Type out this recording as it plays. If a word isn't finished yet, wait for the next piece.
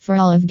For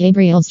all of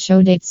Gabriel's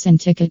show dates and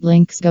ticket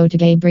links, go to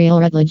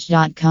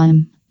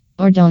GabrielRutledge.com.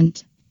 Or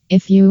don't.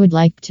 If you would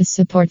like to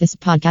support this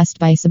podcast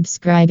by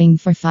subscribing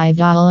for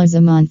 $5 a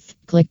month,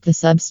 click the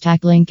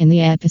Substack link in the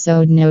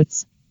episode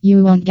notes.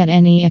 You won't get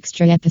any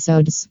extra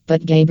episodes,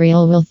 but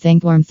Gabriel will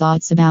think warm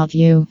thoughts about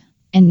you.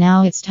 And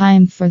now it's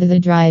time for the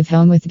Drive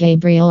Home with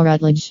Gabriel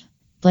Rutledge.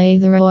 Play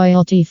the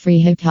royalty-free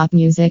hip-hop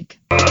music.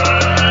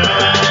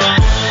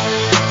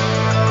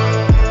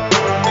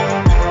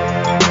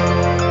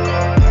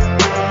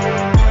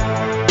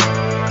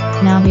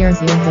 Now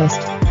here's your host,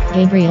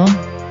 Gabriel.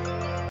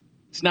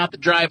 It's not the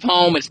drive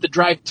home, it's the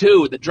drive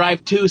to. The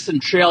drive to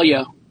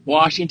Centralia,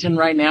 Washington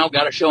right now.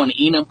 Got a show in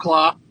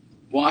Enumclaw,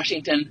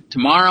 Washington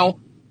tomorrow.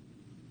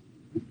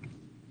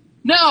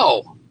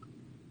 No!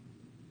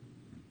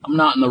 I'm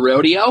not in the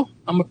rodeo.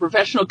 I'm a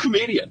professional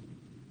comedian.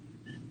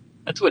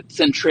 That's what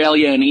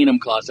Centralia and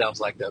Enumclaw sounds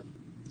like, though.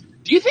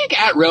 Do you think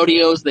at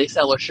rodeos they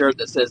sell a shirt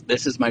that says,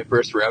 "This is my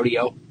first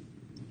rodeo"?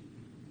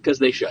 Because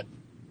they should.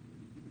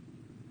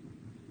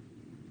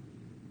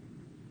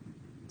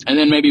 And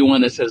then maybe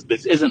one that says,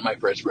 "This isn't my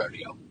first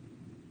rodeo."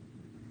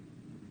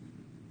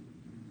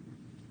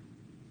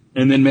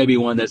 And then maybe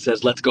one that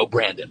says, "Let's go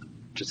Brandon,"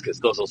 just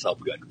because those will sell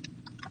good.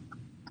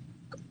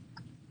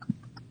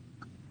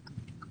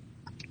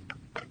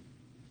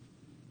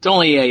 It's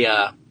only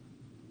a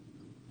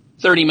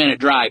 30-minute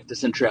drive to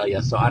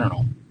Centralia, so I don't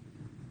know.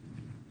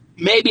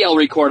 Maybe I'll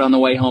record on the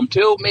way home,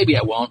 too. Maybe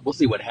I won't. We'll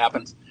see what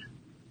happens.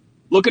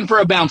 Looking for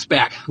a bounce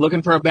back.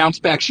 Looking for a bounce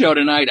back show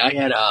tonight. I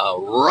had a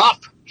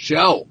rough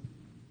show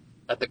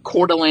at the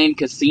Coeur d'Alene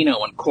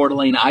Casino in Coeur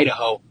d'Alene,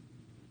 Idaho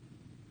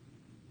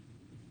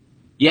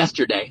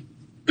yesterday.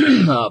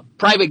 A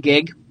private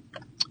gig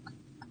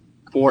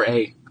for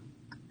a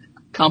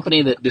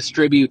company that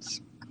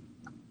distributes,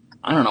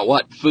 I don't know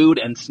what, food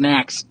and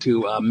snacks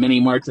to mini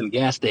marts and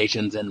gas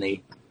stations in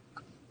the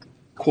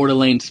Coeur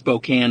d'Alene,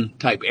 Spokane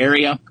type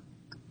area.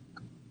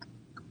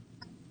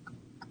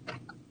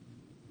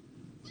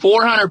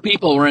 400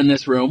 people were in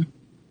this room.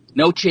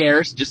 No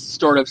chairs, just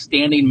sort of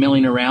standing,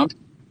 milling around.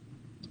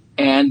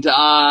 And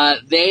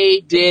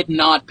they did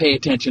not pay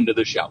attention to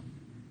the show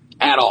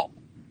at all.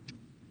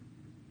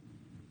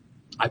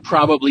 I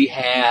probably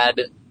had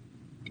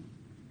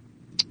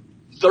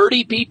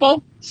 30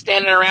 people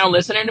standing around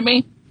listening to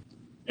me.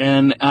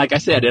 And like I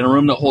said, in a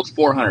room that holds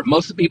 400.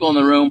 Most of the people in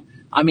the room,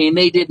 I mean,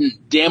 they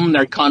didn't dim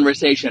their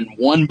conversation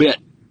one bit.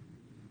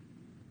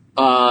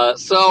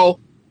 So,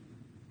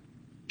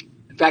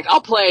 in fact,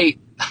 I'll play.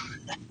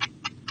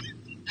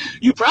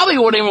 You probably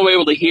won't even be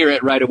able to hear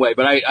it right away,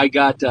 but I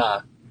got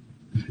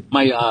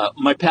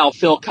my pal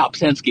Phil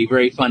Kopczynski,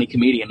 very funny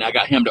comedian. I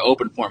got him to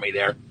open for me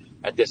there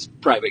at this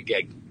private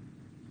gig.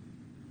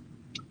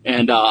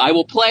 And I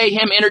will play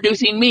him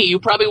introducing me. You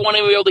probably won't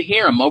even be able to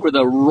hear him over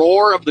the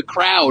roar of the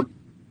crowd.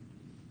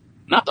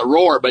 Not the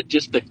roar, but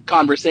just the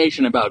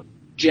conversation about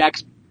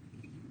Jack's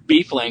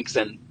Beef Links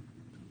and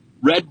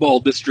Red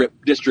Bull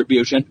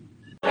distribution.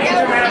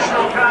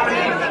 International comedy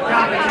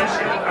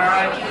competition, all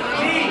right?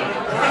 He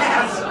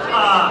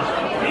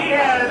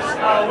has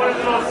one of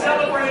the most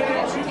celebrated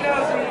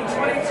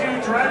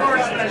 2022 Dry Bar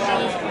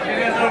specials.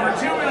 It has over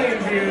 2 million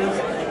views.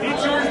 He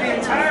tours the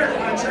entire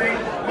country,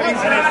 but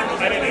he's not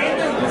in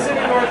the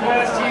Pacific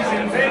Northwest. He's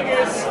in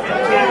Vegas, in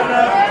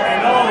Canada,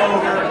 and all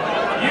over.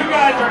 You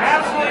guys are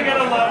absolutely going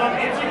to love him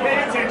if you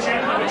pay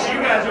attention, which you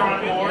guys are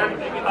on board.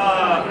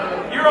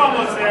 You're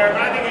almost there,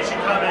 but I think you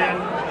should come in.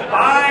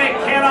 I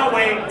cannot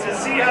wait to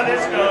see how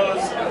this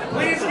goes.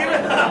 Please give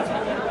it up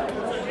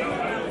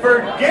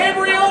for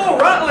Gabriel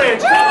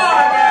Rutledge. Come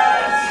on,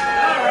 guys.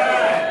 All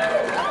right.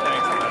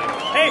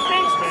 Hey,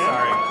 thanks, man.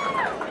 Sorry.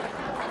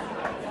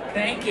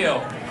 Thank you.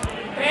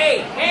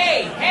 Hey.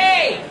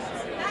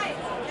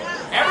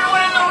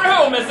 Everyone in the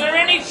room, is there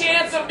any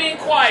chance of being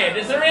quiet?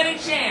 Is there any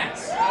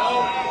chance?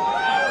 No.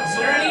 Is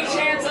there any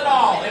chance at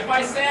all? If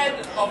I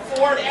said a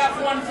Ford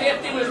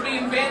F-150 was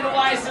being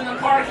vandalized in the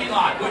parking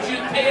lot, would you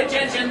pay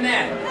attention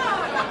then?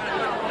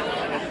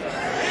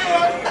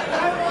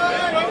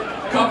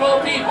 Couple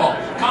of people.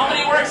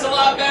 Comedy works a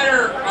lot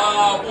better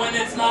when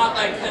it's not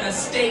like in a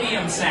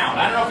stadium sound.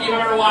 I don't know if you've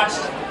ever watched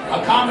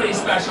a comedy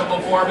special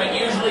before, but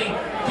usually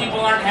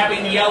people aren't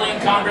having yelling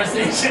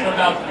conversation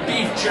about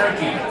beef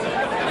jerky.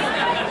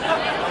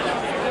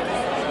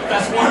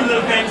 That's one of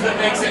the things that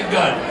makes it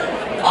good.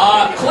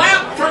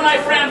 Clap for my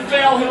friend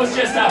Phil, who was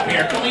just up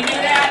here. Can we do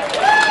that?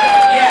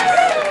 Yes.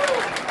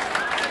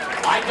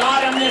 I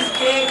got him this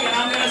gig, and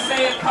I'm going to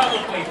say it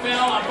publicly. Phil,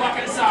 I'm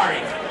fucking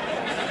sorry.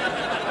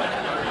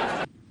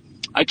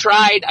 I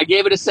tried. I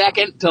gave it a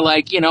second to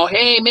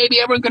hey, maybe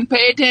everyone can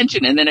pay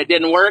attention. And then it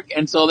didn't work.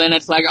 And so then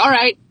it's like, all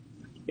right,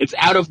 it's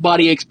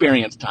out-of-body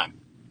experience time.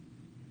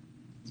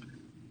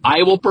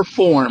 I will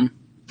perform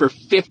for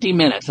 50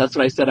 minutes. That's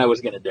what I said I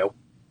was going to do.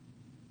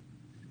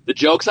 The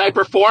jokes I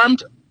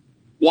performed,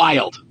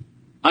 wild.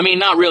 I mean,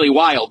 not really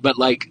wild, but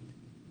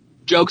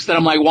jokes that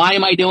I'm like, why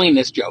am I doing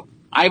this joke?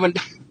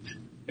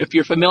 If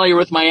you're familiar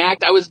with my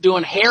act, I was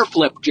doing hair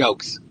flip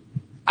jokes.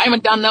 I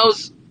haven't done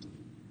those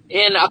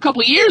in a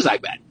couple of years, I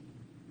bet.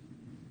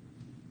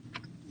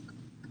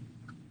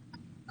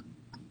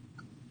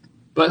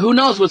 But who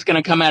knows what's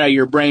going to come out of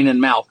your brain and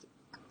mouth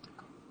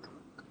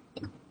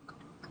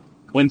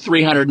when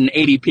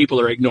 380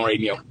 people are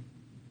ignoring you.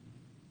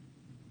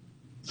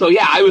 So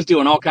yeah, I was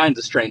doing all kinds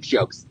of strange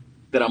jokes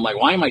that I'm like,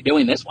 why am I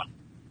doing this one?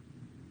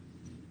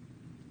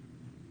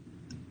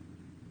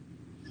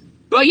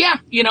 But yeah,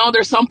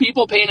 there's some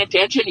people paying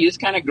attention. You just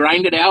kind of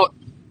grind it out.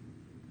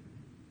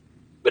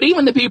 But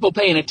even the people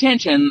paying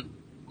attention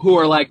who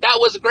are like, that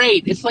was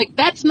great. It's like,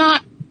 that's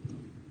not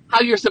how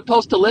you're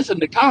supposed to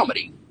listen to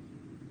comedy.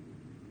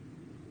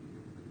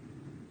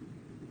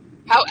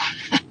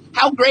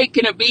 How great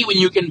can it be when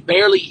you can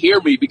barely hear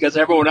me because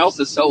everyone else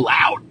is so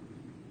loud?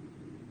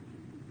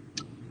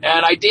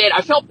 And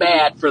I felt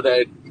bad for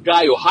the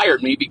guy who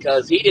hired me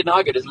because he did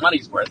not get his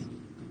money's worth.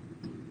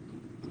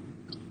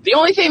 The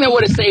only thing that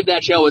would have saved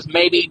that show was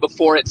maybe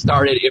before it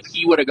started, if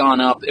he would have gone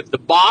up, if the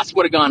boss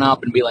would have gone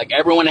up and be like,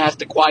 everyone has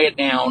to quiet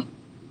down.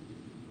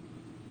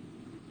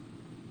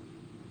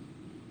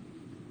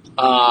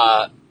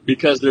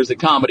 Because there's a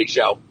comedy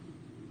show.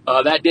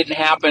 That didn't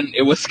happen.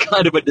 It was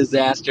kind of a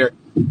disaster.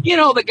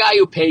 The guy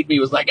who paid me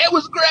was like, it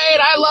was great.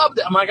 I loved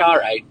it. I'm like, all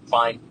right,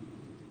 fine.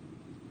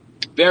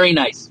 Very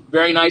nice.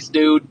 Very nice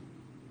dude.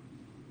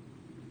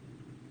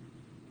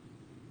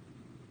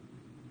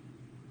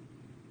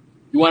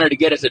 He wanted to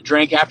get us a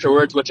drink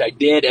afterwards, which I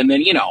did. And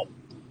then,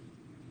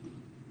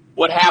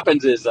 what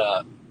happens is,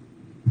 the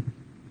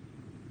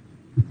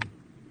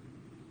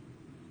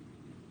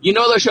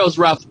show's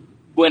rough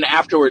when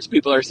afterwards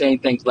people are saying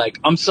things like,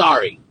 I'm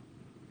sorry.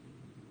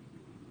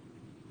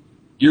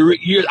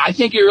 I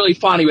think you're really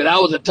funny, but that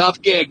was a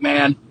tough gig,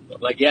 man. I'm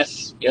like,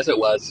 yes, it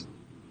was.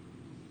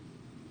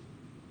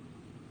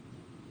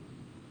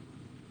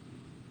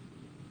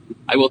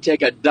 I will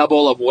take a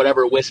double of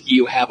whatever whiskey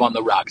you have on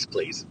the rocks,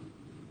 please.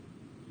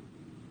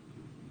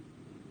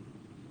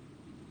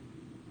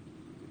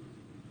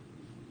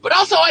 But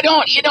also, I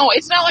don't,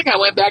 it's not like I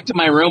went back to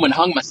my room and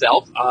hung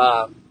myself.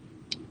 I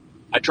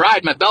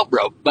tried, my belt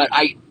broke, but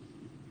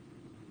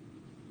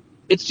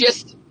it's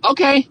just,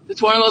 okay,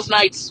 it's one of those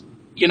nights,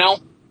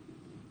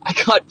 I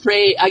got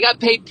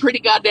paid pretty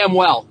goddamn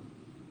well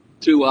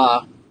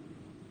to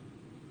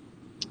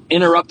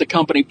interrupt the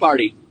company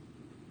party.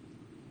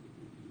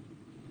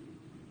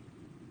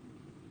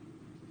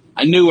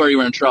 I knew we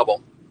were in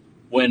trouble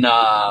when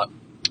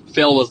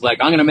Phil was like,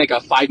 I'm going to make a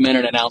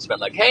 5-minute announcement.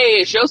 Like,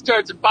 hey, show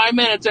starts in 5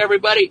 minutes,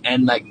 everybody.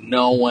 And,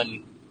 no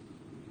one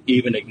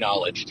even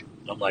acknowledged.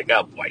 I'm like,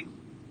 oh, boy.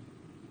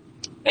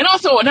 And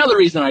also, another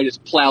reason I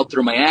just plowed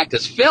through my act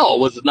is Phil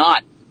was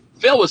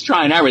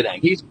trying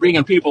everything. He's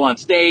bringing people on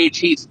stage.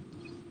 He's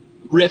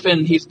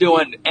riffing. He's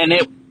doing, and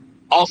it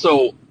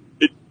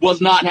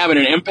was not having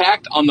an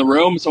impact on the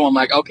room. So I'm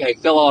like, okay,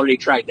 Phil already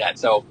tried that.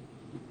 So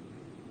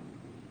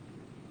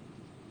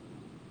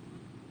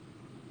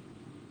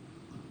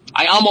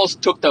I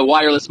almost took the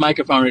wireless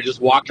microphone and just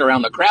walked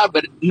around the crowd,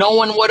 but no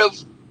one would have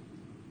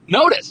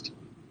noticed.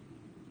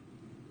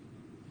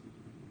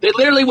 They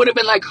literally would have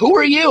been like, who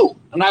are you?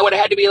 And I would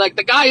have had to be like,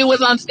 the guy who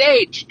was on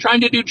stage trying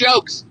to do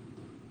jokes.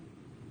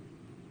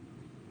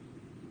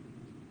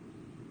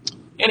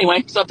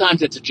 Anyway,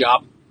 sometimes it's a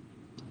job.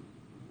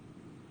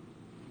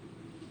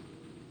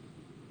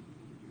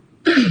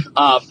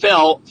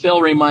 Phil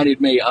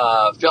reminded me,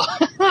 Phil,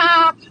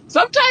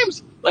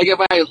 sometimes, like if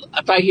I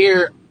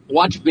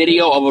watch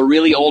video of a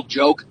really old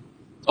joke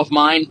of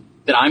mine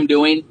that I'm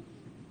doing,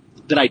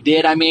 that I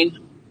did, and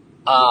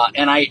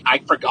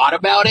I forgot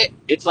about it,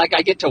 it's like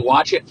I get to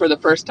watch it for the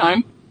first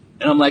time,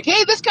 and I'm like,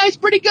 hey, this guy's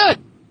pretty good.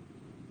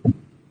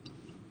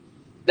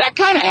 That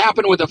kind of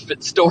happened with a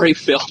story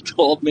Phil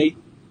told me.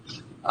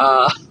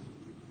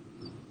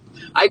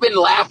 I've been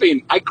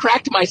laughing. I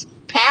cracked my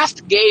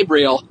past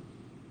Gabriel,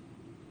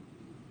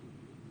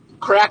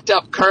 cracked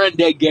up current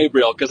day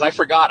Gabriel, because I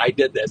forgot I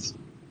did this.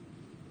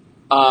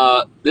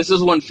 This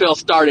is when Phil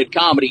started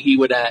comedy. He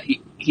would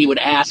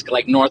ask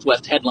like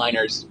Northwest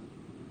headliners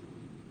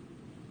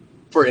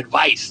for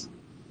advice,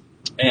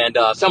 and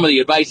some of the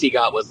advice he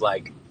got was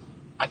like,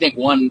 I think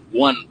one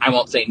I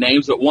won't say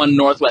names, but one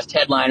Northwest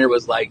headliner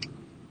was like,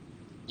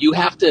 you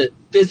have to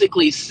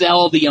physically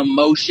sell the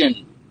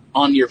emotion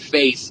on your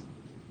face,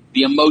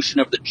 the emotion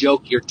of the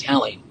joke you're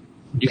telling.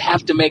 You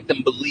have to make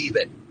them believe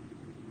it.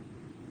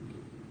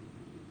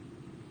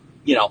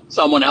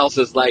 Someone else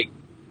is like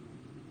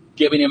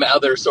giving him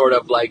other sort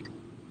of like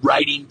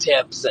writing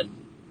tips and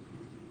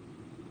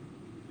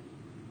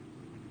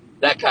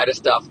that kind of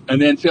stuff.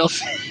 And then Phil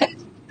said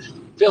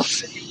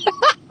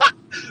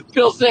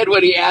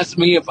when he asked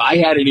me if I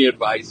had any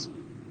advice,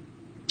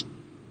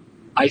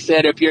 I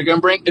said, if you're gonna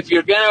bring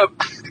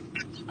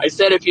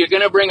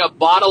a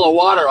bottle of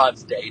water on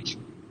stage,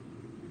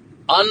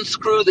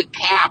 unscrew the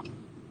cap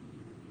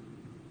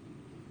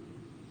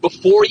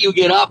before you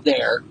get up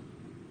there.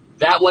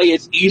 That way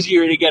it's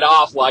easier to get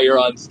off while you're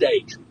on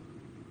stage.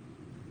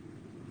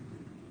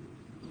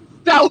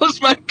 That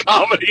was my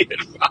comedy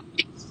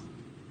advice.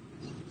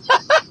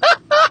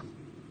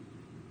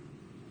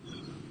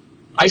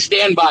 I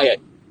stand by it.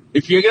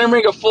 If you're going to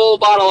bring a full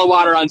bottle of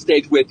water on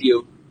stage with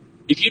you,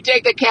 If you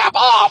take the cap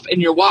off and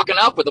you're walking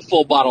up with a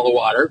full bottle of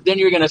water, then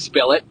you're going to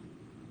spill it.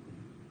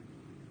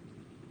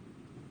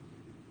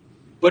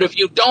 But if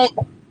you don't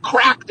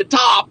crack the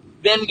top,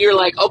 then you're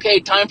like, okay,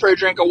 time for a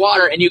drink of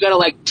water, and you got to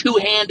like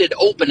two-handed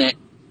open it.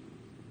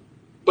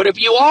 But if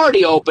you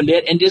already opened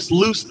it and just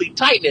loosely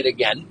tighten it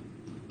again,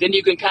 then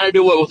you can kind of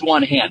do it with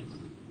one hand.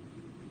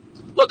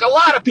 Look, a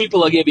lot of people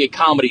will give you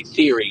comedy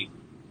theory.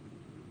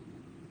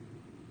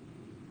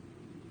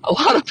 A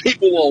lot of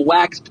people will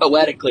wax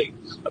poetically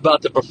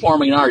about the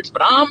performing arts,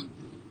 but I'm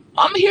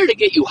here to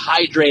get you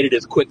hydrated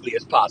as quickly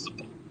as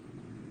possible.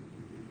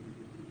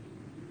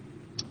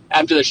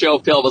 After the show,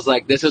 Phil was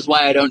like, this is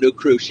why I don't do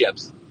cruise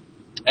ships.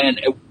 And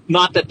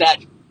not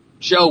that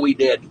show we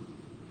did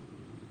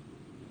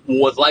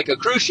was like a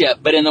cruise ship,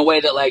 but in the way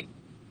that, like,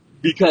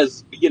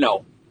 because, you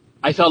know,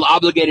 I felt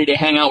obligated to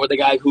hang out with the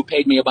guy who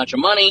paid me a bunch of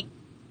money,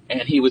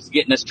 and he was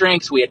getting us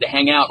drinks. We had to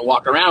hang out and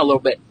walk around a little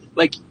bit.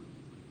 Like,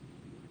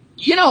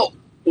 you know,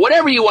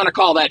 whatever you want to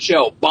call that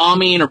show,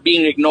 bombing or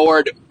being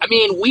ignored, I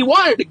mean, we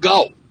wanted to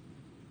go.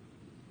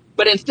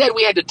 But instead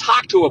we had to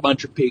talk to a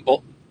bunch of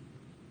people.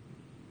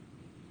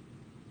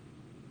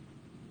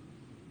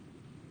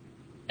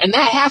 And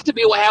that has to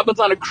be what happens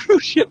on a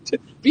cruise ship, too.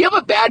 If you have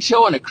a bad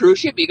show on a cruise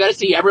ship, you got to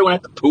see everyone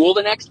at the pool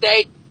the next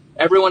day,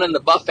 everyone in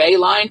the buffet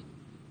line.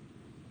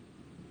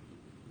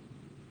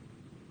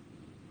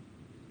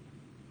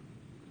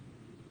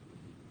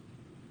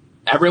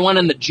 Everyone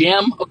in the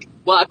gym. Okay,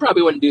 well, I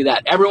probably wouldn't do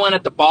that. Everyone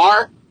at the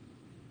bar.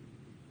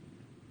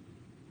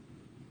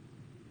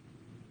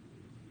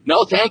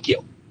 No, thank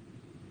you.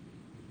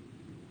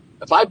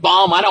 If I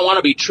bomb, I don't want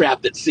to be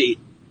trapped at sea.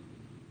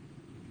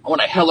 I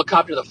want to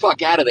helicopter the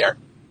fuck out of there.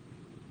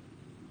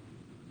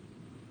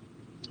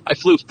 I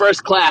flew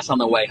first class on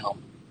the way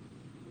home.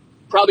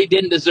 Probably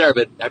didn't deserve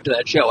it after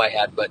that show I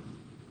had, but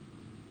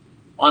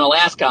on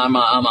Alaska, I'm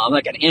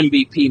like an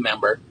MVP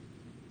member.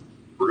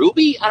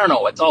 Ruby? I don't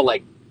know. It's all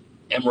like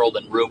Emerald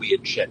and Ruby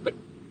and shit, but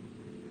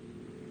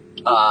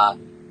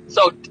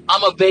so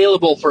I'm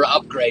available for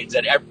upgrades,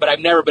 but I've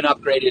never been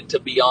upgraded to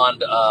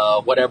beyond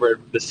whatever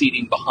the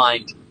seating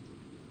behind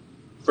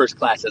first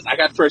class is. I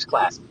got first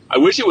class. I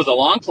wish it was a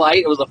long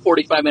flight. It was a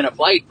 45-minute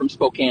flight from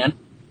Spokane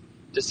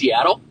to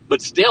Seattle,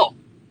 but still.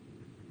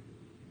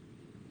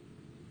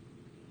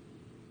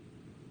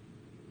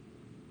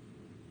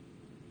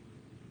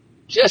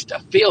 Just to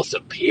feel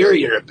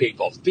superior to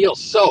people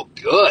feels so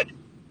good.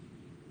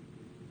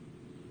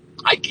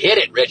 I get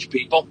it, rich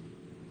people.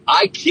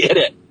 I get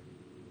it.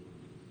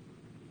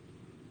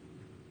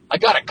 I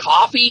got a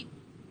coffee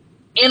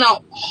in a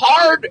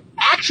hard,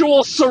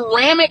 actual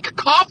ceramic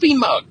coffee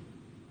mug.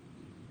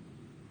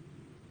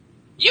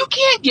 You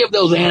can't give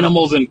those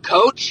animals in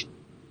Coach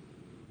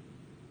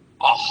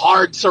a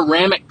hard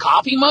ceramic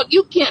coffee mug.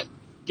 You can't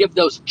give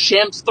those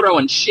chimps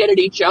throwing shit at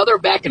each other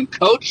back in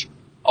Coach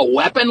a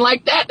weapon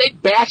like that.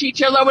 They'd bash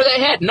each other over the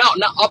head. No,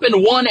 up in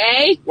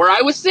 1A where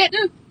I was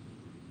sitting,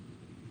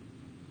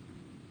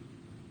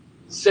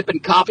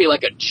 sipping coffee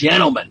like a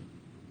gentleman.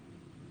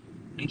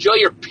 Enjoy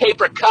your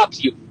paper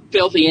cups, you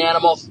filthy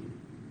animals.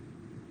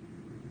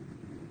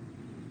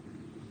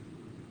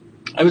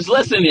 I was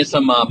listening to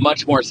some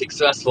much more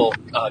successful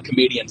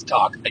comedians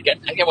talk. Again,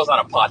 I think it was on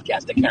a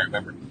podcast. I can't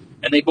remember.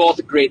 And they both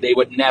agreed they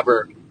would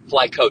never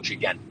fly Coach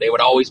again. They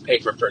would always pay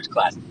for first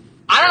class.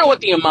 I don't know what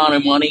the amount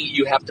of money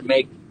you have to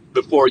make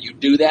before you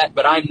do that,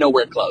 but I'm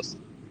nowhere close.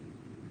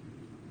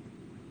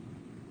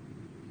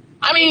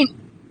 I mean,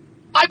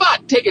 I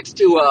bought tickets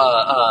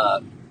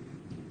to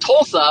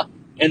Tulsa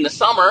in the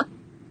summer.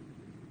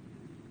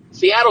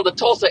 Seattle to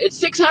Tulsa. It's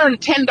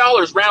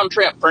 $610 round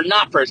trip for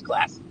not first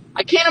class.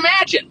 I can't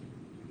imagine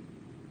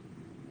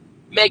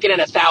making it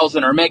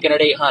 1,000 or making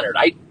it 800.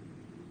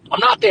 I'm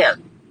not there.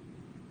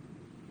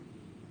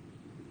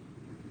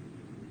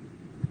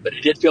 But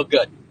it did feel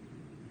good.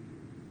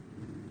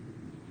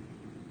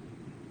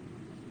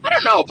 I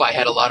don't know if I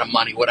had a lot of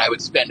money, what I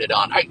would spend it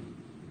on. I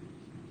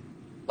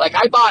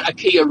bought a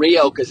Kia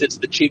Rio because it's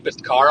the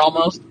cheapest car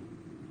almost.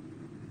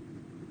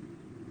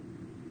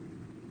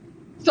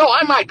 So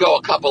I might go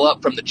a couple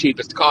up from the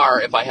cheapest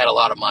car if I had a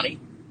lot of money.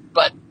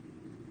 But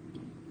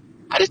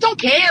I just don't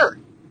care.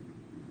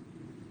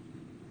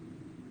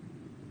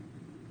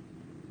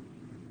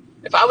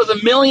 If I was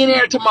a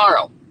millionaire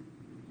tomorrow,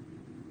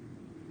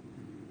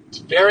 it's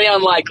very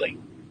unlikely.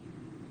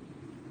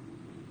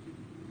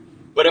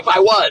 But if I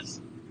was,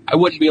 I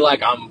wouldn't be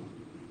like, I'm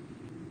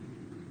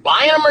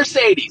buying a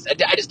Mercedes.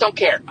 I just don't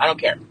care. I don't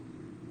care.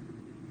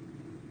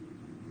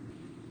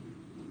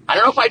 I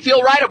don't know if I'd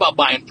feel right about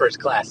buying first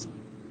class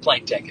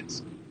plane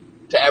tickets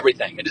to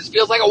everything. It just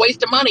feels like a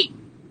waste of money.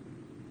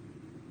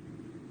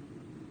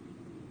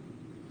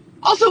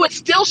 Also, it's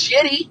still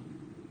shitty.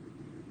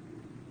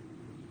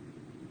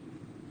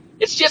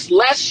 It's just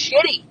less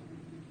shitty.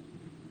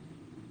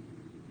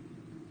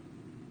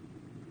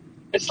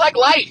 It's like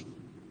life.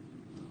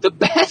 The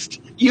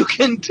best you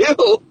can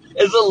do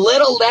is a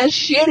little less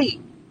shitty.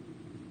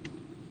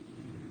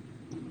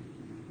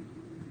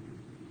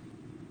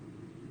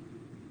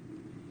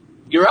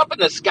 You're up in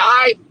the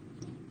sky.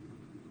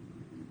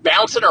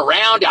 bouncing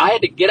around. I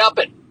had to get up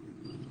at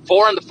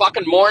 4 in the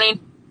fucking morning.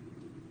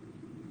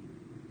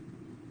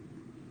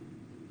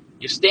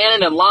 You're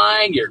standing in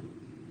line. You're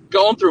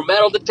going through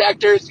metal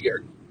detectors.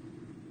 You're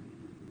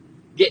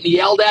getting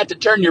yelled at to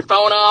turn your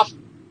phone off.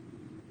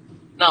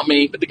 Not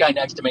me, but the guy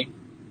next to me.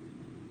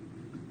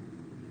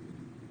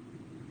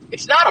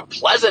 It's not a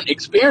pleasant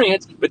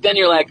experience, but then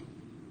you're like,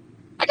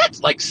 I got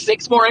like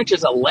 6 more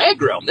inches of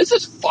leg room. This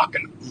is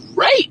fucking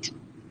great.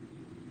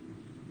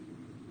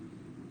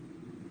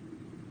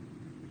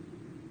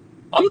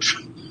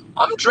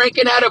 I'm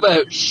drinking out of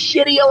a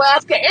shitty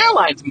Alaska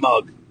Airlines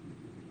mug.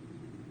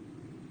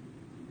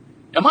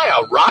 Am I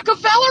a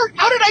Rockefeller?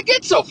 How did I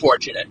get so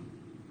fortunate?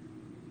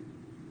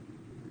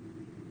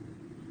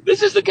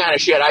 This is the kind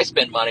of shit I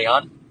spend money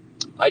on.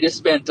 I just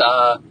spent,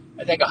 I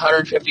think,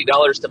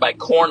 $150 to buy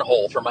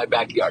cornhole for my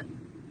backyard.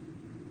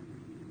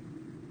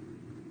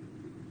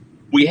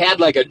 We had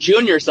like a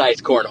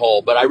junior-sized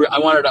cornhole, but I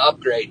wanted to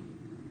upgrade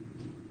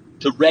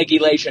to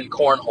regulation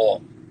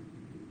cornhole.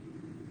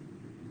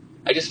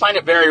 I just find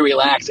it very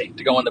relaxing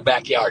to go in the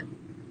backyard.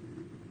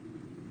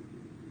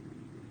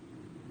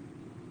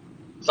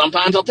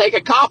 Sometimes I'll take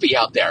a coffee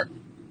out there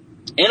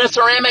in a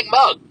ceramic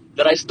mug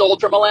that I stole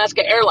from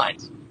Alaska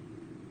Airlines.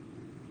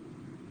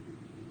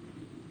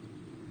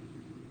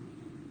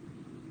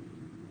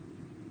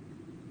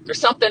 There's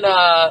something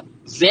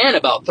zen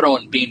about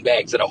throwing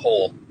beanbags at a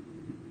hole.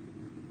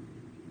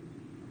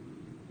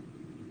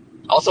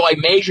 Also, I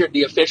measured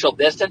the official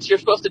distance you're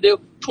supposed to do.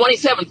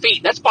 27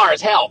 feet. That's far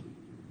as hell.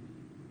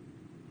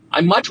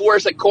 I'm much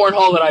worse at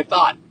cornhole than I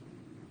thought.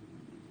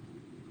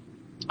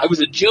 I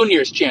was a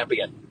juniors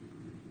champion.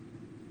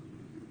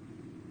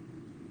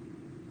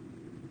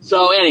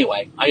 So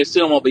anyway, I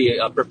assume I'll be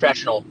a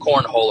professional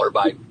cornholer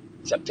by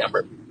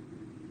September.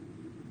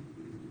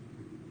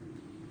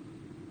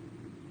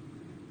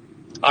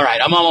 All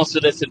right, I'm almost to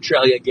the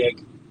Centralia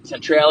gig.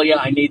 Centralia,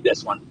 I need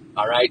this one.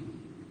 All right.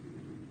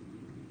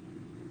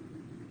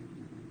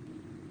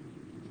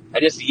 I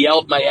just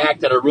yelled my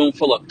act at a room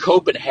full of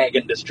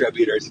Copenhagen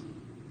distributors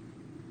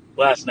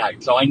last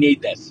night, so I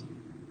need this.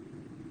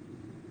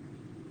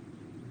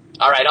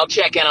 All right, I'll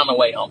check in on the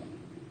way home.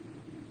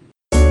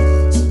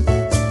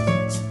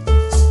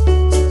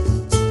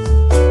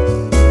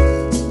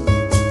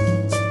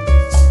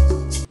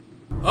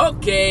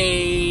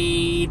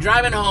 Okay,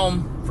 driving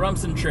home from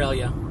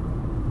Centralia.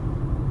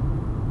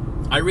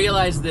 I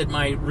realized that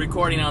my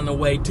recording on the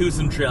way to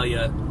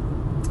Centralia,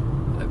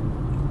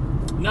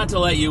 not to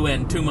let you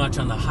in too much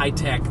on the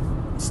high-tech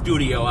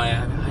studio I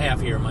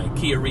have here, my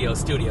Kia Rio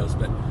Studios,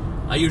 but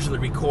I usually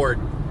record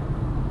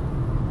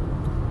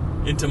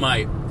into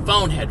my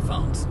phone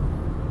headphones.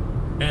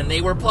 And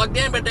they were plugged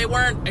in, but they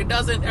weren't,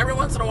 every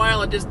once in a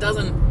while it just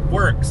doesn't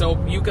work.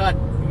 So you got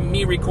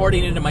me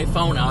recording into my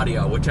phone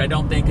audio, which I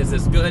don't think is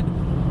as good,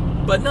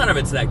 but none of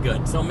it's that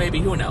good. So maybe,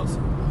 who knows?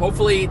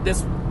 Hopefully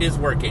this is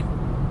working.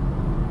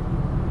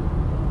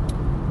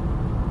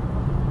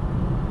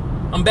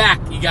 I'm back,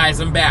 you guys,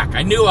 I'm back.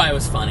 I knew I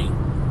was funny.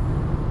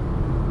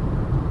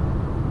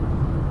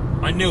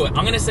 I knew it.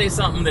 I'm going to say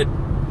something that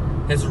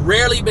has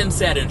rarely been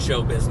said in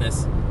show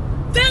business.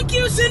 Thank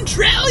you,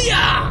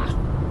 Centralia!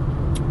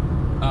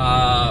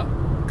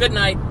 Good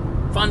night.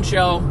 Fun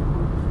show.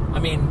 I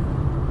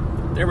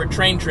mean, there were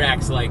train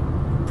tracks, like,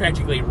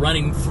 practically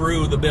running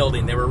through the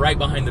building. They were right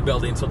behind the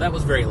building, so that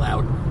was very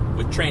loud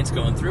with trains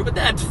going through, but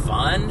that's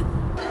fun.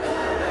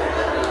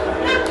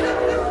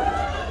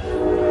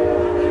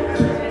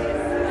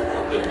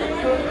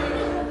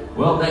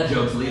 Well, that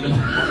joke's leaving.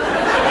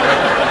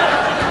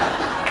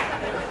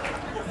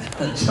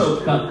 That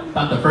joke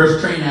got the first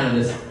train out of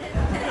this.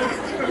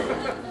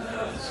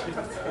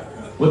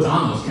 What's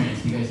on those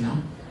trains? Do you guys know?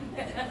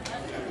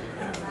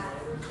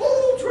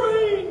 Coal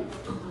train!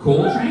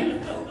 Coal train?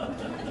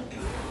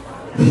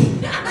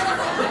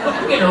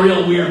 I'm getting a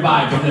real weird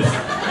vibe from this.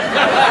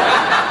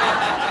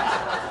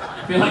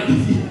 I feel like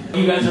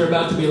you guys are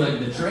about to be like,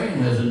 the train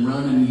hasn't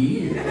run in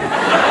years.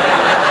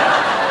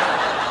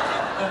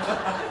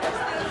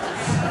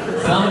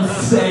 Some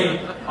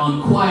say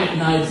on quiet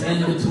nights in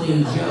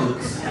between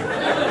jokes,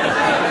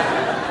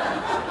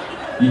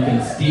 you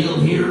can still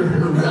hear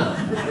her run.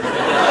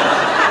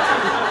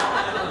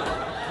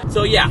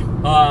 So yeah,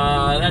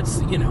 that's,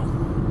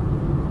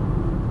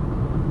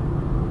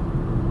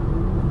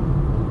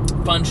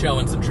 fun show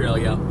in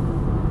Centralia.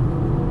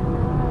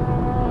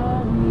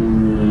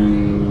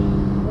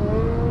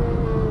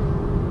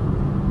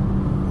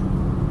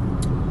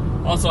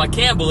 Also, I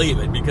can't believe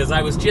it, because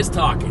I was just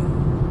talking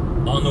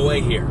on the way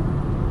here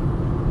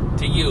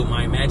to you,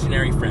 my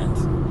imaginary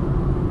friends.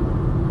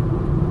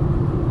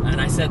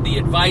 And I said the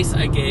advice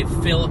I gave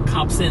Phil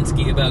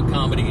Kopsinski about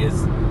comedy is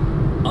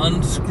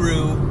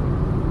unscrew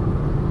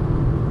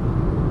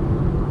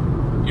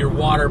your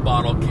water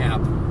bottle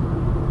cap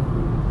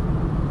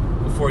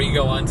before you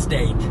go on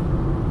stage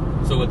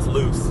so it's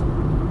loose.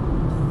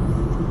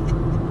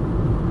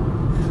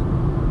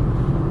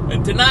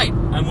 And tonight,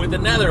 I'm with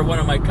another one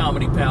of my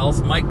comedy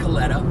pals, Mike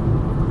Coletta.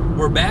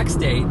 We're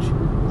backstage.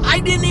 I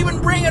didn't even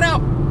bring it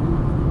up.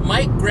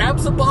 Mike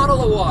grabs a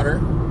bottle of water,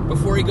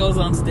 before he goes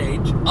on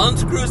stage,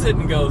 unscrews it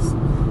and goes,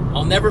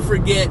 "I'll never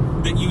forget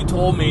that you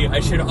told me I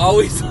should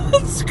always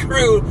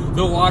unscrew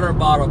the water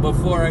bottle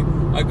before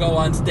I go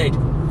on stage."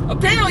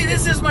 Apparently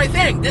this is my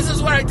thing. This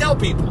is what I tell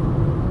people.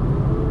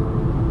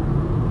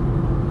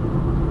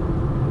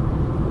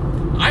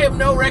 I have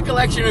no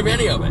recollection of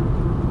any of it.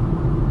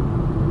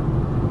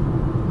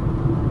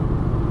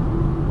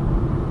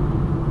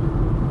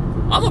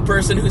 I'm a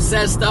person who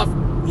says stuff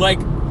like,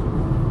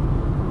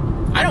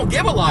 I don't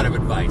give a lot of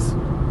advice.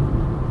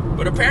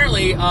 But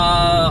apparently,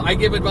 I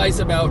give advice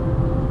about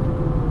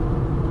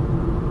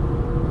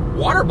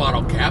water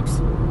bottle caps.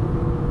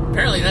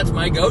 Apparently that's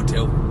my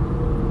go-to.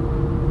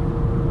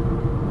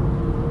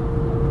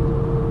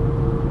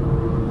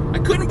 I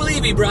couldn't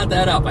believe he brought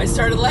that up. I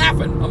started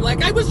laughing. I'm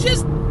like, I was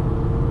just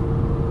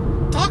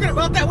talking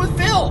about that with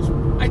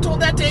Phil. I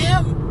told that to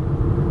him.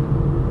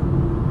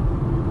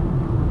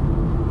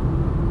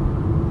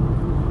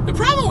 The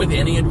problem with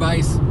any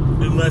advice,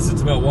 unless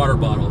it's about water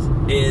bottles,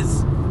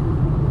 is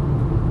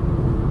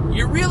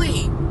you're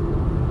really...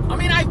 I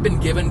mean, I've been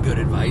given good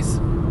advice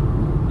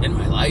in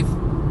my life,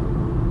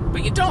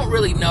 but you don't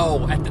really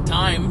know at the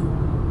time.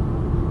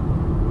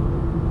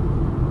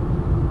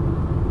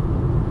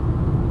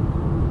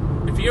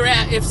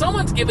 If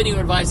someone's giving you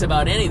advice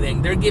about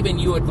anything, they're giving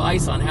you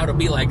advice on how to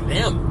be like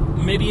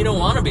them. Maybe you don't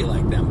want to be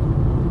like them.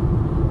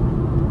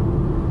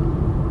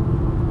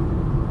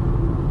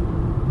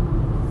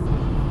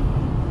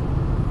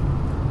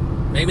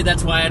 Maybe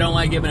that's why I don't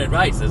like giving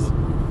advice, is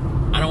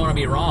I don't want to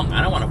be wrong.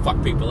 I don't want to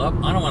fuck people up.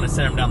 I don't want to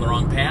send them down the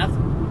wrong path.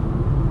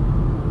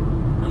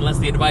 Unless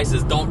the advice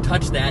is don't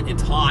touch that,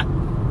 it's hot.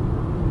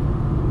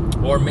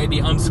 Or maybe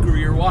unscrew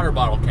your water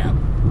bottle cap.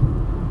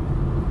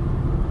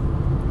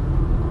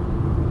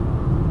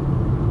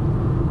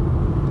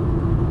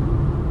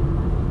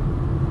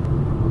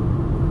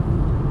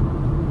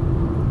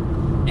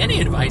 Any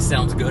advice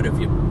sounds good if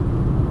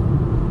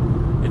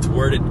it's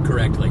worded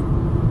correctly.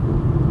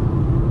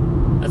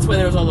 That's why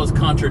there's all those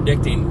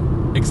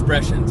contradicting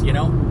expressions, you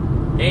know?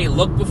 Hey,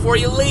 look before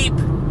you leap.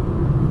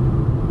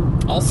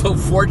 Also,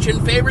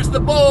 fortune favors the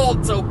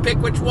bold, so pick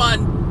which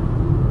one.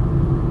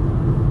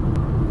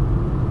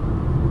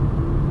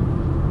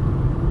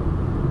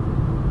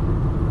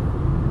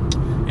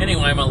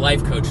 Anyway, I'm a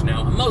life coach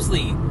now. I'm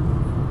mostly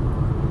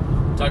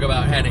talk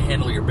about how to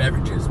handle your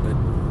beverages, but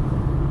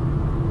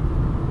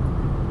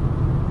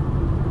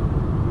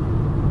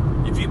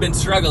if you've been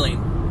struggling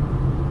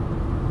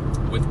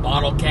with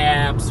bottle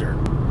caps or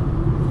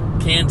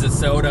cans of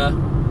soda,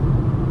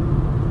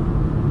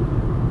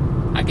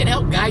 I can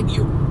help guide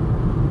you.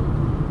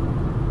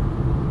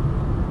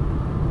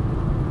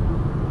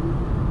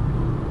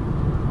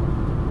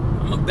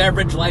 I'm a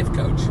beverage life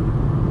coach.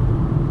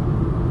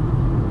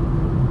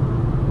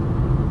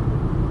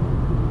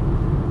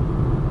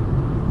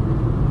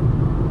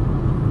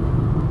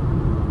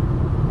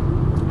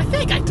 I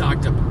think I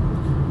talked about...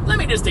 Let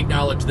me just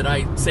acknowledge that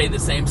I say the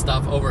same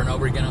stuff over and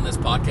over again on this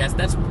podcast.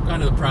 That's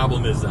kind of the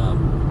problem, is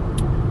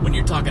when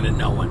you're talking to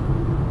no one.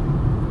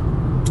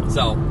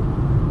 So,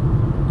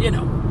 you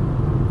know,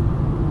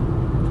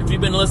 if you've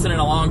been listening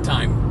a long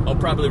time, I'll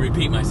probably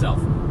repeat myself.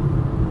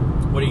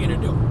 What are you going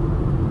to do?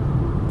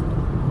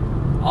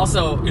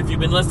 Also, if you've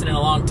been listening a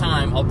long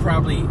time, I'll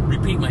probably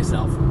repeat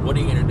myself. What are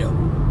you going to do?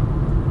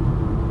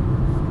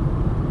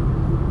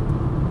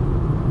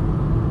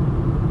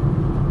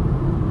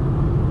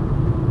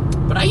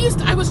 But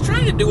I was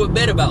trying to do a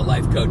bit about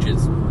life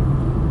coaches.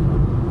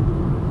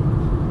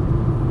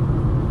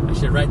 I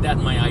should write that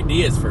in my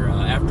ideas for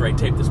after I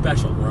tape the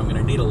special, where I'm going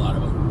to need a lot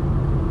of them.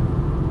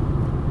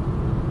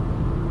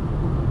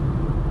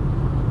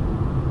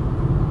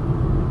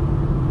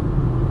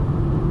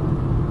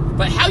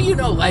 But how you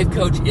know life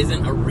coach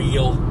isn't a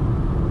real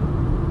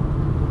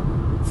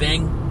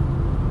thing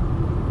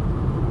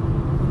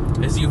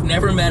is you've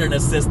never met an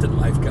assistant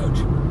life coach.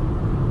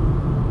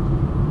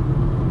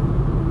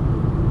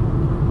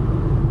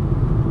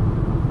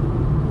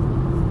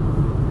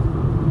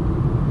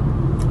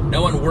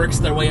 No one works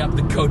their way up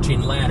the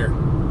coaching ladder.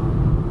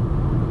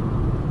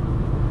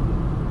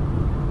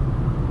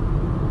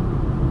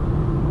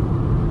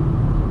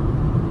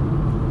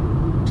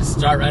 Just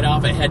start right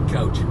off a head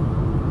coach.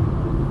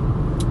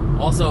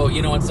 Also,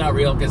 you know, it's not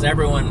real because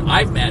everyone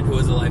I've met who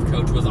was a life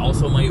coach was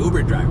also my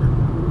Uber driver.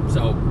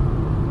 So,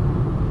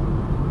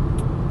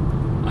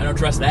 I don't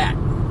trust that.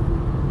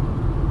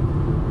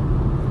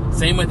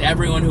 Same with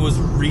everyone who was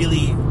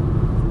really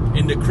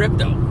into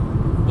crypto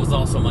was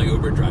also my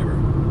Uber driver.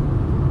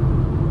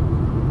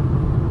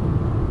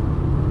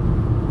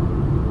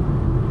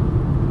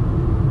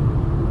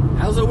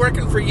 How's it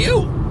working for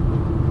you?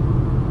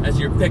 As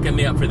you're picking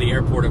me up for the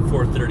airport at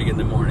 4:30 in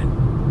the morning.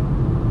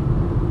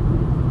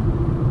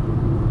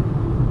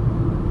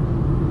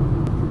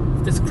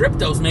 If this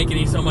crypto's making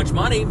you so much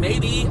money,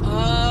 maybe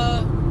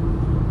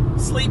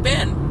sleep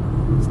in.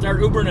 Start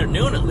Ubering at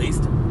noon at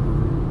least.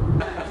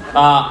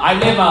 I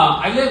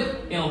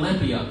live in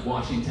Olympia,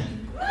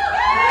 Washington.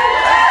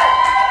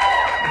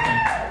 Okay.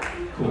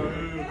 Cool.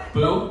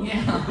 Boo?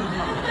 Yeah.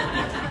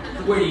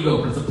 Where do you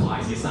go for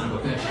supplies, you son of a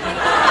bitch?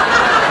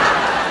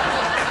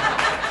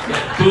 You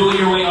boo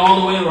your way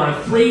all the way to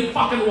our 3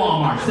 fucking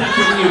Walmarts. That's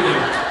what you do.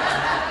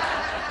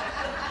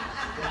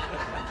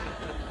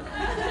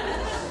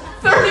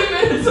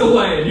 30 minutes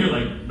away, and you're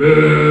like,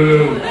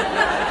 boo.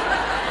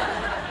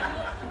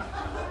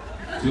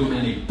 Too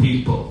many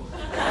people.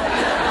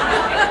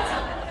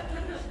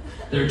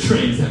 Their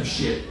trains have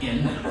shit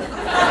in them.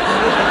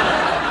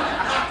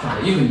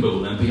 Sorry, you can boo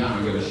Olympia, I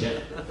don't give a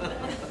shit.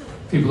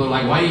 People are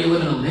like, why do you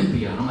live in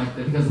Olympia? And I'm like,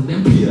 because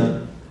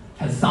Olympia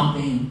has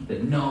something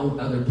that no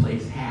other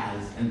place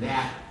has, and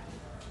that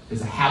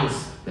is a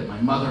house that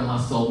my mother-in-law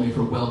sold me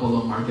for well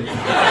below market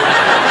value.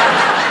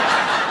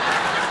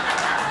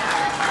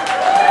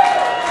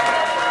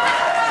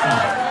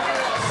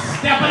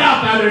 Step it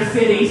up, other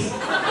cities.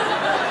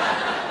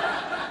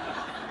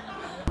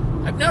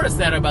 I've noticed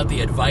that about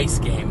the advice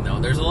game, though.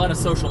 There's a lot of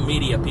social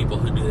media people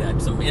who do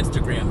that, some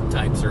Instagram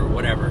types or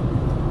whatever.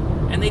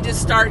 And they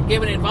just start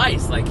giving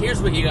advice, like,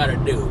 here's what you gotta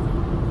do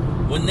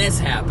when this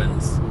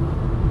happens.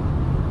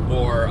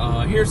 Or,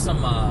 here's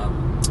some,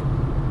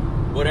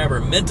 whatever,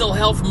 Mental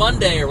Health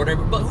Monday or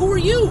whatever. But who are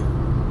you?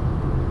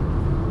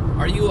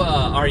 Are you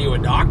a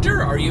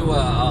doctor? Are you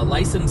a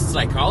licensed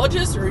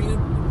psychologist? Or are you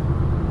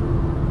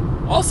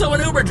also an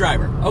Uber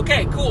driver?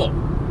 Okay, cool.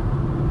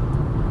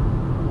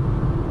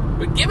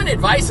 But giving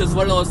advice is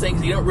one of those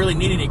things you don't really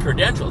need any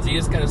credentials. You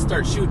just got to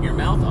start shooting your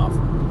mouth off.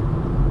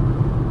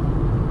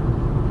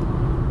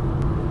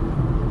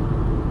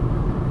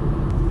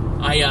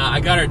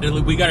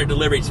 We got a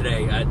delivery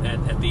today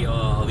at the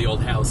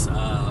old house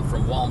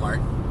from Walmart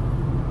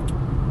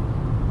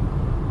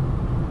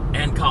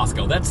and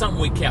Costco. That's something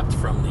we kept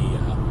from the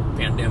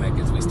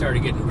pandemic, is we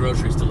started getting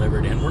groceries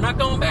delivered, and we're not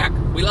going back.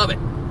 We love it.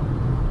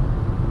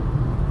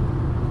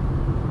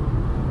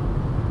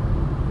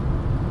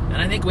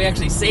 And I think we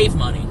actually save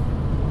money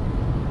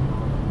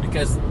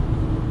because,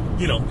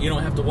 you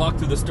don't have to walk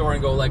through the store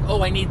and go like,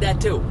 oh, I need that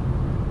too.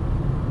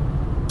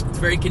 It's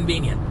very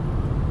convenient.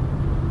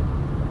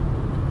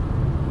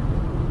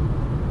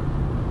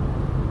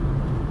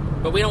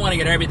 But we don't want to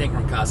get everything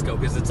from Costco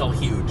because it's all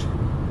huge.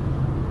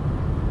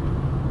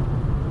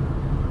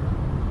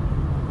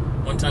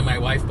 One time my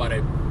wife bought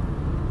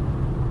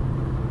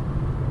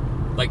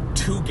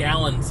 2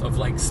 gallons of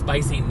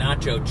spicy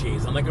nacho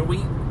cheese. I'm like, are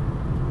we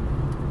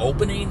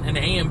opening an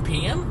AM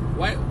PM?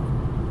 What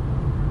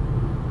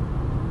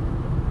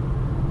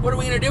are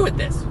we going to do with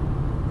this?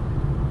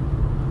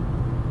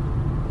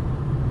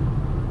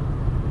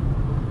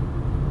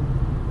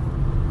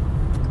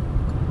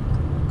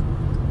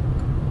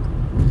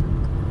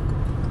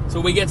 So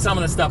we get some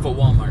of the stuff at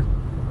Walmart.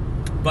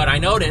 But I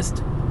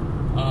noticed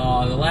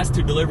the last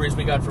 2 deliveries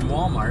we got from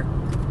Walmart,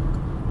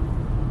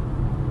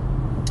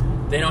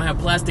 they don't have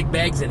plastic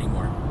bags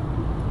anymore.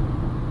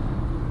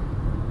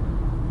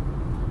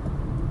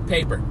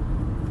 Paper.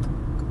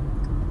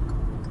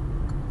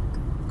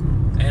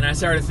 And I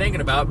started thinking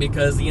about,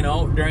 because,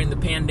 during the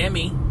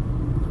pandemic,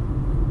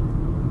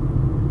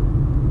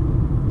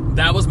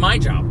 that was my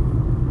job.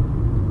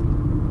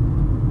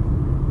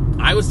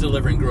 I was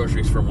delivering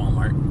groceries for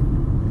Walmart.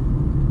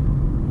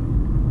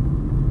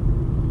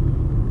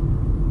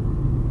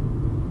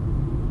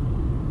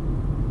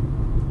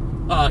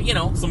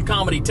 Some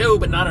comedy too,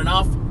 but not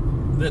enough.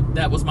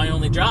 That was my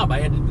only job.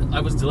 I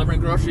was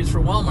delivering groceries for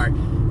Walmart,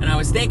 and I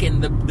was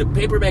thinking the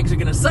paper bags are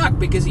going to suck,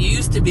 because you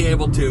used to be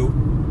able to,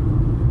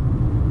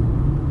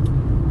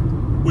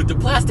 with the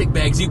plastic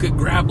bags, you could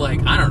grab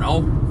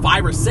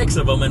 5 or 6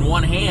 of them in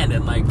one hand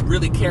and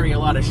really carry a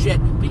lot of shit.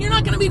 But you're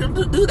not going to be able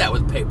to do that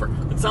with paper.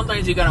 And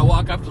sometimes you got to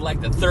walk up to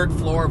the 3rd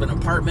floor of an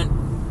apartment.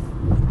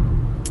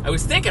 I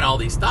was thinking all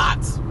these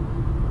thoughts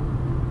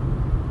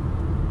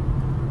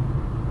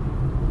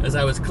as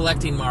I was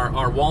collecting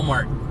our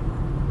Walmart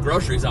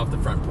groceries off the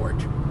front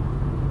porch.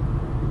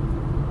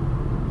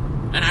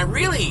 And I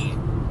really,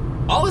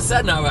 all of a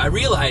sudden, I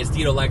realized,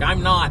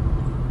 I'm not,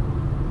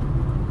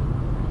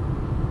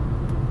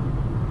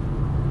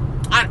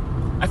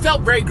 I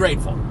felt very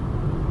grateful.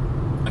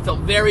 I felt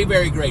very,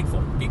 very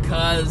grateful,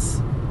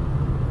 because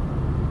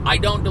I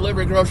don't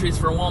deliver groceries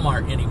for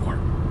Walmart anymore.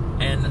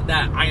 And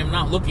that I am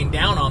not looking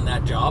down on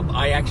that job.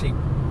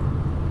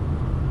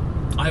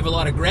 I have a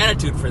lot of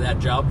gratitude for that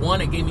job.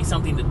 1, it gave me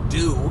something to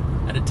do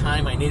at a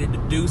time I needed to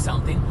do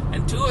something.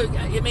 And 2,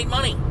 it made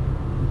money.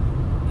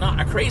 Not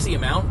a crazy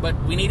amount, but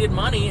we needed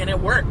money, and it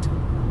worked.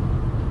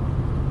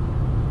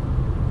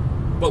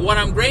 But what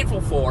I'm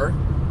grateful for,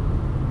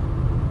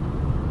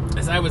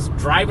 as I was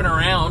driving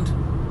around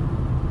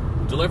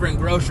delivering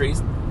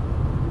groceries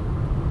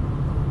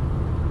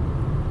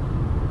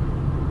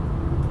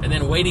and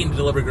then waiting to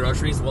deliver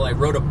groceries while I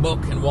wrote a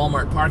book in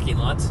Walmart parking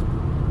lots.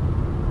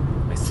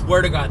 I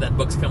swear to God that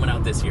book's coming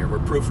out this year. We're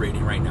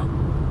proofreading right now.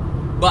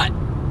 But,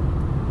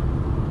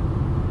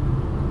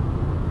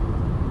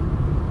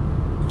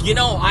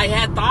 I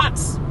had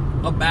thoughts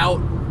about,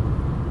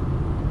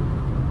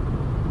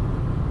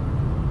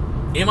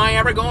 am I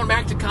ever going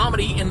back to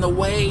comedy in the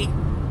way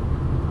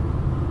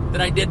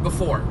that I did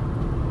before?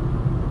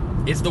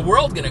 Is the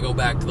world going to go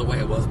back to the way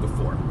it was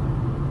before?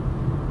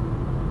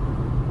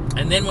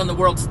 And then when the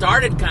world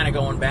started kind of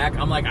going back,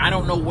 I'm like, I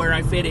don't know where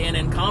I fit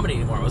in comedy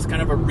anymore. It was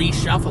kind of a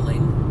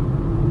reshuffling.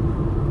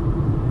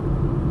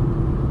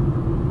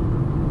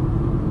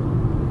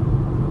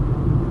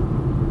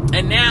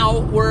 And now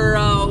we're,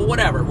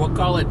 whatever, we'll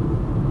call it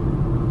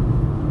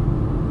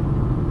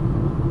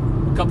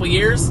a couple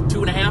years,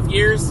 2.5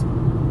 years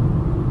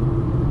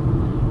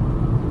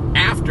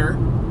after.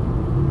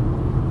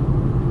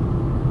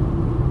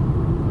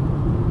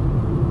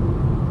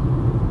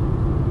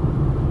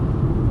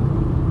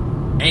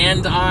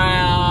 And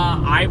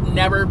I've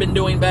never been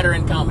doing better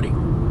in comedy.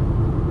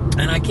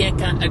 And I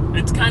can't,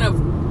 it's kind of,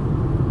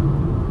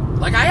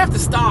 like I have to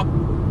stop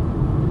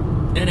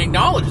and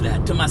acknowledge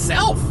that to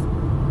myself.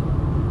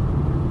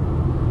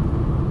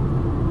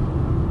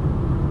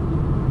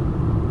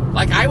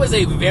 Like, I was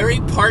a very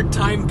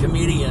part-time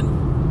comedian.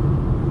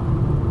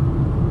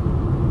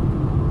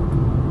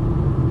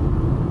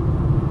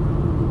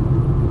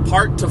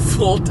 Part to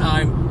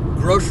full-time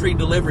grocery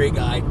delivery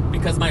guy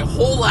because my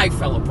whole life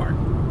fell apart.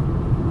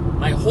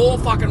 My whole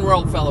fucking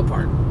world fell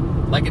apart.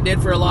 Like it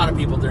did for a lot of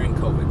people during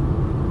COVID.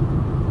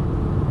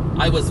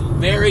 I was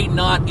very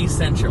not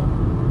essential.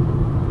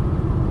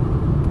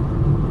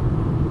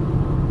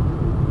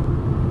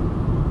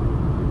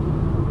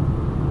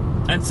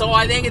 And so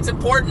I think it's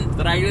important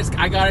that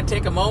I gotta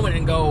take a moment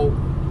and go,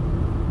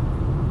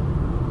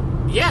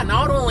 yeah,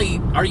 not only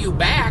are you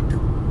back,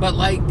 but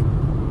like,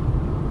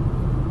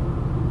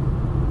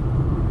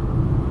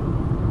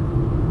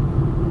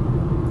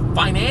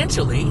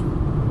 financially,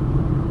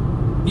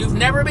 you've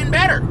never been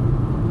better.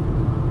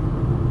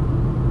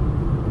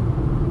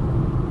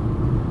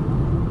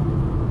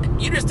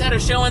 You just had a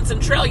show in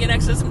Centralia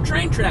next to some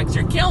train tracks.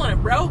 You're killing it,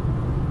 bro.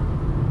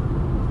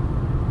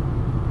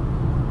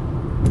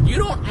 You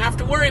don't have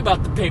to worry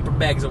about the paper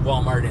bags at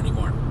Walmart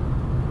anymore.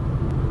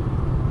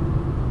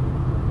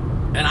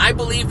 And I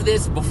believed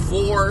this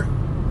before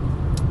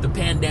the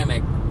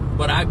pandemic,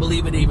 but I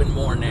believe it even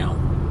more now.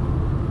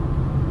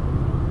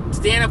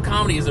 Stand-up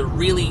comedy is a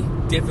really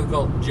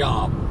difficult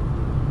job,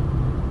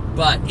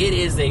 but it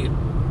is a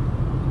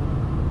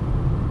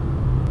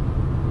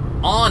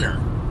honor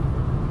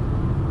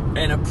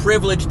and a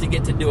privilege to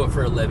get to do it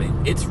for a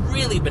living. It's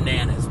really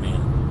bananas,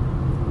 man.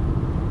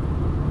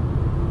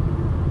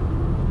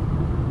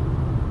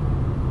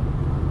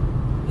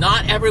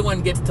 Not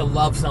everyone gets to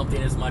love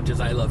something as much as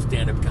I love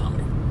stand-up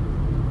comedy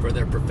for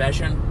their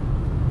profession.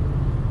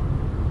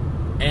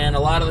 And a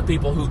lot of the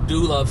people who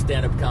do love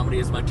stand-up comedy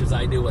as much as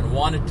I do and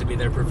want it to be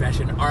their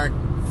profession aren't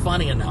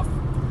funny enough.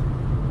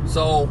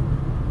 So,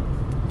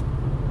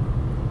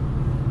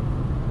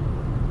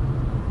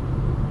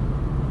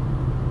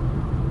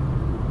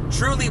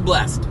 truly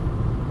blessed.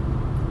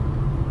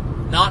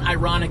 Not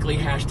ironically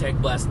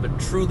 #blessed, but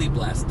truly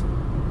blessed.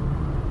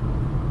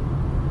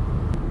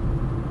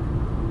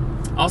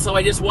 Also,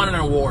 I just won an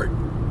award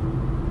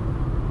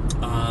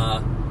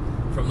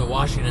from the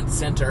Washington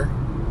Center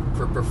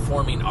for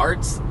Performing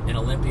Arts in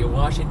Olympia,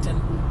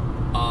 Washington.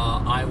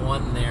 I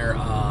won their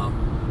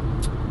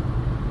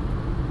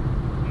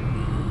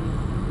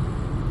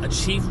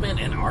Achievement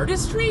in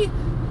Artistry?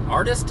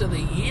 Artist of the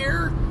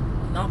Year?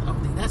 No,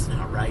 that's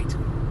not right.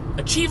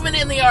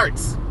 Achievement in the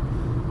Arts.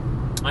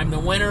 I'm the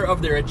winner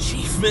of their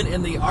Achievement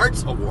in the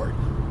Arts Award.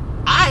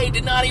 I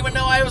did not even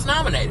know I was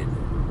nominated.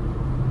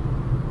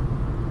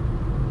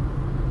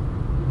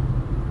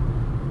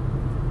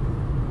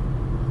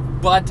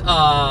 But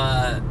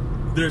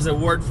there's an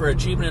award for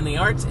Achievement in the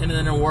Arts and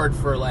an award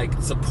for,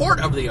 like, support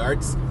of the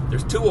arts.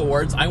 There's 2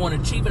 awards. I won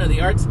Achievement of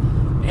the Arts.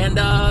 And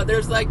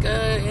there's, like,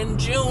 in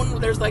June,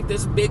 there's, like,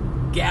 this big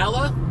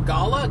gala,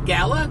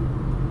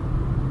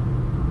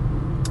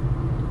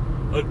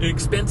 an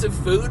expensive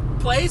food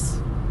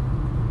place.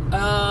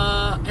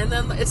 And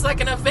then it's like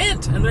an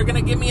event, and they're going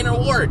to give me an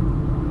award.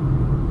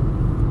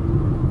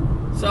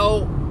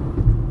 So,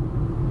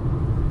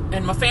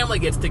 and my family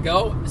gets to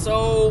go.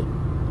 So,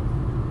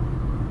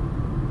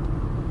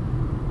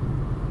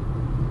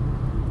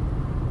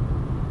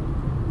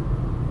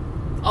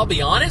 I'll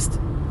be honest,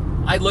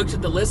 I looked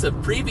at the list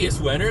of previous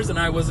winners and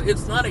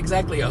it's not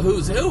exactly a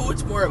who's who,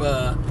 it's more of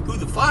a who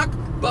the fuck,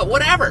 but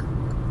whatever.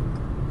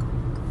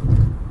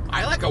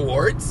 I like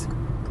awards.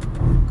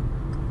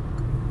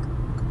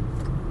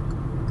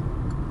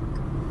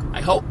 I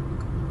hope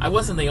I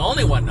wasn't the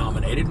only one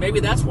nominated. Maybe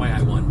that's why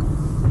I won.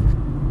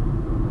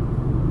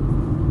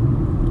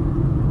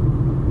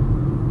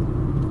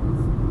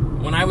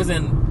 When I was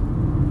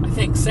in, I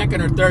think,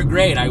 2nd or 3rd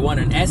grade, I won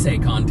an essay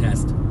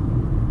contest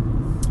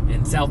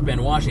in South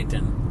Bend,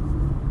 Washington.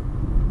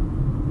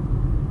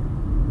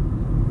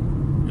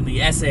 And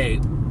the essay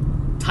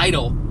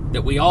title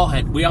that we all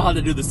had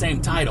to do the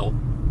same title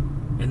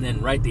and then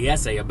write the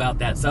essay about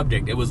that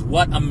subject. It was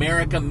What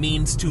America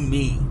Means to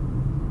Me.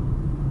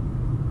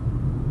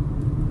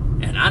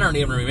 And I don't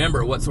even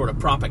remember what sort of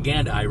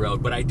propaganda I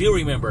wrote, but I do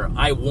remember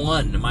I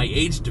won my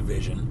age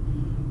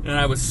division, and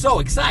I was so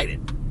excited.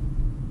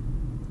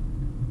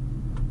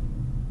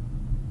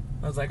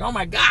 I was like, oh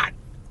my God.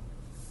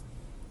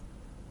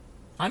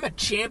 I'm a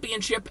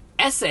championship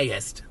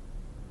essayist.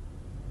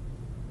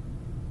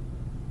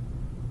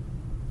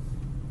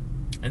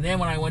 And then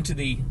when I went to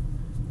the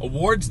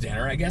awards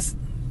dinner, I guess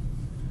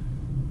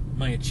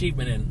my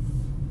achievement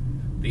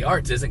in the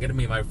arts isn't going to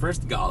be my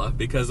first gala,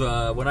 because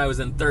when I was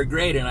in 3rd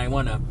grade and I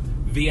won a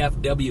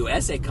VFW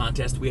essay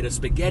contest, we had a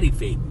spaghetti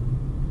feed.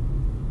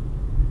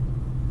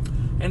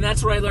 And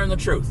that's where I learned the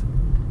truth.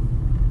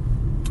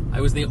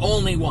 I was the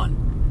only one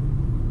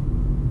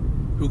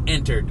who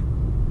entered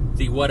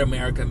the What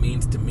America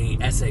Means to Me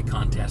essay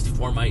contest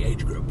for my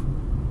age group.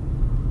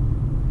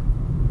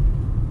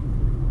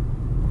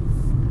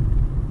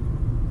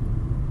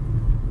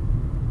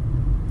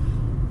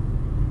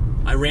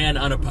 I ran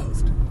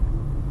unopposed.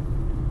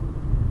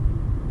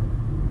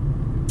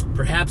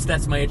 Perhaps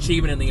that's my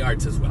achievement in the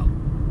arts as well.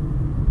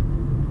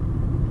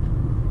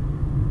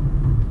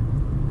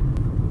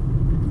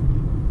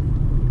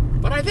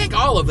 But I think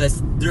all of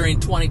us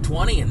during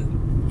 2020,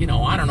 and,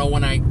 I don't know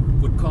when I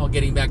would call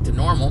getting back to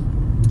normal.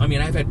 I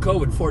mean, I've had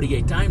COVID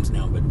 48 times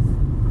now, but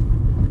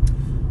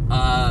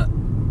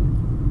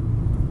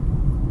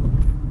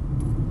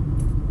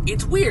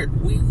it's weird.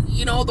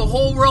 The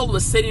whole world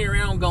was sitting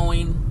around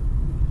going,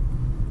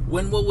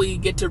 when will we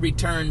get to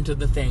return to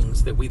the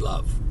things that we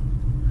love?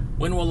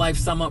 When will life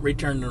somewhat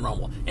return to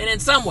normal? And in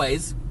some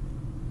ways,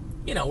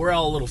 we're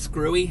all a little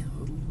screwy.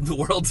 The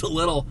world's a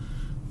little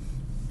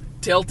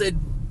tilted.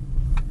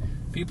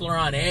 People are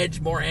on edge,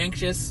 more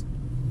anxious,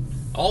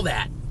 all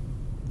that.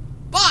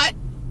 But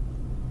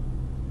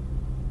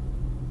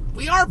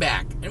we are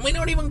back, and we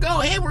don't even go,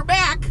 hey, we're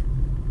back.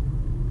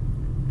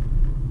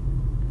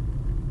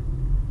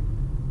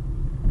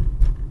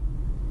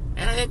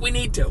 And I think we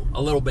need to,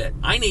 a little bit.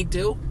 I need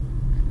to.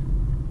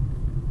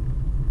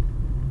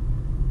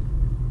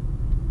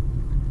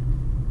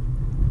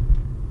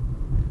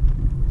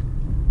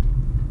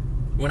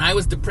 When I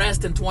was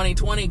depressed in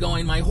 2020,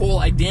 going, my whole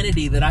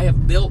identity that I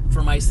have built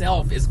for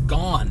myself is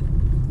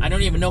gone. I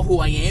don't even know who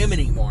I am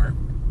anymore.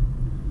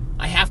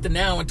 I have to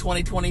now, in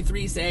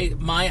 2023, say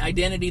my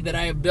identity that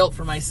I have built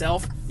for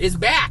myself is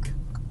back.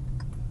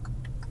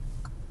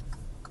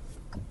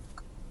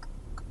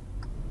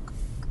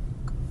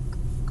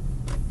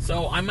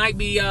 So I might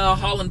be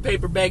hauling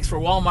paper bags for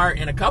Walmart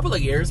in a couple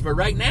of years, but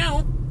right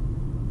now,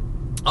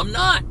 I'm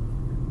not.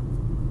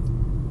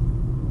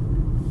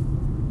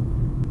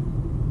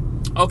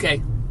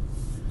 Okay,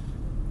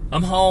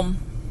 I'm home.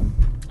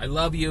 I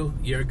love you.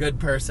 You're a good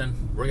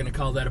person. We're going to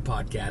call that a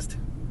podcast.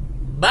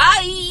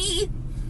 Bye!